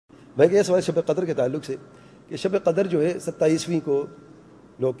بھائی کہ یہ سوال شب قدر کے تعلق سے کہ شب قدر جو ہے 27ویں کو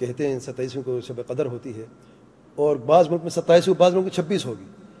لوگ کہتے ہیں 27ویں کو شب قدر ہوتی ہے، اور بعض ملک میں 27 کو، بعض ملک میں 26 ہوگی،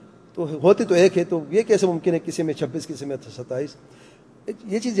 تو ہوتی تو ایک ہے، تو یہ کیسے ممکن ہے کسی میں 26 کسی میں 27؟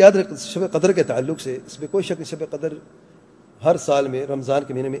 یہ چیز یاد رکھ شب قدر کے تعلق سے، اس میں کوئی شک نہیں، شب قدر ہر سال میں رمضان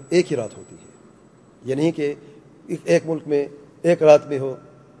کے مہینے میں ایک ہی رات ہوتی ہے، یہ نہیں کہ ایک ملک میں ایک رات میں ہو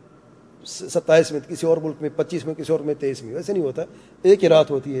 27 میں، کسی اور ملک میں 25 میں، کسی اور میں 23 میں، ویسے نہیں ہوتا، ایک ہی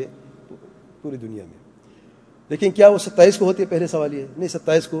رات ہوتی ہے پوری دنیا میں۔ لیکن کیا وہ 27 کو ہوتی ہے؟ پہلے سوال یہ ہے، نہیں،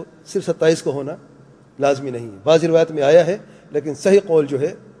 27 کو صرف 27 کو ہونا لازمی نہیں ہے، بعض روایت میں آیا ہے، لیکن صحیح قول جو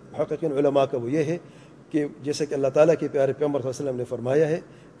ہے محققین علماء کا وہ یہ ہے کہ جیسے کہ اللہ تعالیٰ کے پیارے پیغمبر صلی اللہ علیہ وسلم نے فرمایا ہے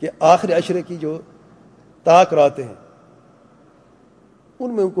کہ آخری عشرے کی جو طاق راتیں ہیں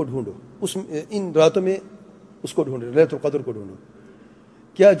ان میں ان کو ڈھونڈو، ان راتوں میں اس کو ڈھونڈو، لیلۃ القدر کو ڈھونڈو۔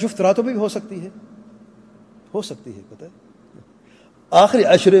 کیا جفت راتوں میں بھی ہو سکتی ہے؟ ہو سکتی ہے، پتہ ہے، آخری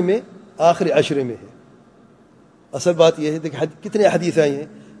عشرے میں ہے۔ اصل بات یہ ہے، دیکھ کتنے حدیث آئی ہیں،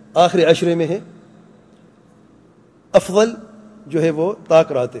 آخری عشرے میں ہے، افضل جو ہے وہ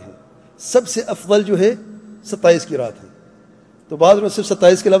طاق راتیں ہیں، سب سے افضل جو ہے 27 کی رات ہے، تو بعض میں صرف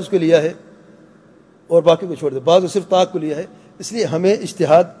 27 کے لفظ کو لیا ہے اور باقی کو چھوڑ دیا، بعض میں صرف طاق کو لیا ہے، اس لیے ہمیں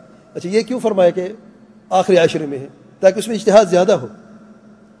اجتہاد، اچھا یہ کیوں فرمایا کہ آخری عشرے میں ہے؟ تاکہ اس میں اجتہاد زیادہ ہو۔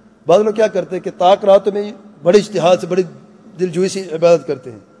 بعض لوگ کیا کرتے ہیں کہ طاق راتوں میں بڑے اجتہاد سے، بڑی دلجوئی سے عبادت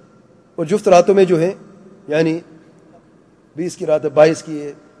کرتے ہیں، اور جفت راتوں میں جو ہے یعنی 20 کی رات ہے، 22 کی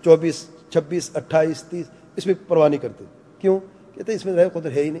ہے، 24، 26، 28، 30، اس میں پرواہ نہیں کرتے۔ کیوں؟ کہتے ہیں اس میں رہ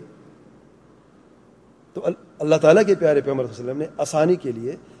قدر ہے ہی نہیں۔ تو اللہ تعالیٰ کے پیارے پیغمبر صلی اللہ علیہ وسلم نے آسانی کے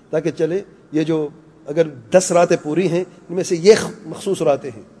لیے، تاکہ چلے یہ جو اگر 10 راتیں پوری ہیں ان میں سے یہ مخصوص راتیں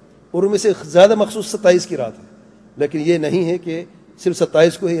ہیں، اور ان میں سے زیادہ مخصوص 27 کی رات ہے، لیکن یہ نہیں ہے کہ صرف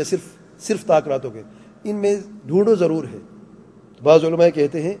 27 کو ہے یا صرف طاق راتوں کے، ان میں ڈھونڈو ضرور ہے۔ بعض علماء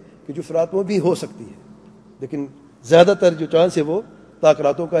کہتے ہیں کہ جو رات میں بھی ہو سکتی ہے، لیکن زیادہ تر جو چانس ہے وہ طاق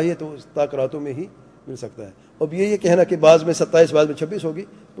راتوں کا ہی ہے، تو طاق راتوں میں ہی مل سکتا ہے۔ اب یہ کہنا کہ بعض میں 27 بعض میں 26 ہوگی،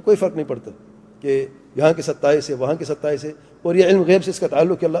 تو کوئی فرق نہیں پڑتا کہ یہاں کے 27 ہے وہاں کے 27 ہے، اور یہ علم غیب سے اس کا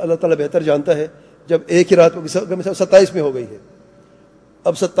تعلق ہے، اللہ تعالیٰ بہتر جانتا ہے۔ جب ایک ہی رات مثلا 27 میں ہو گئی ہے،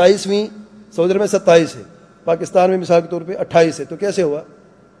 اب 27ویں سعودی عرب میں 27 ہے، پاکستان میں مثال کے طور پہ 28 ہے، تو کیسے ہوا؟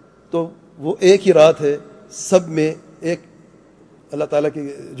 تو وہ ایک ہی رات ہے، سب میں ایک اللہ تعالیٰ کی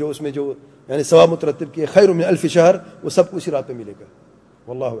جو اس میں جو یعنی ثواب مترتب کیے، خیر من الف شہر، وہ سب کو اسی رات میں ملے گا،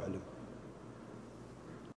 واللہ اعلم۔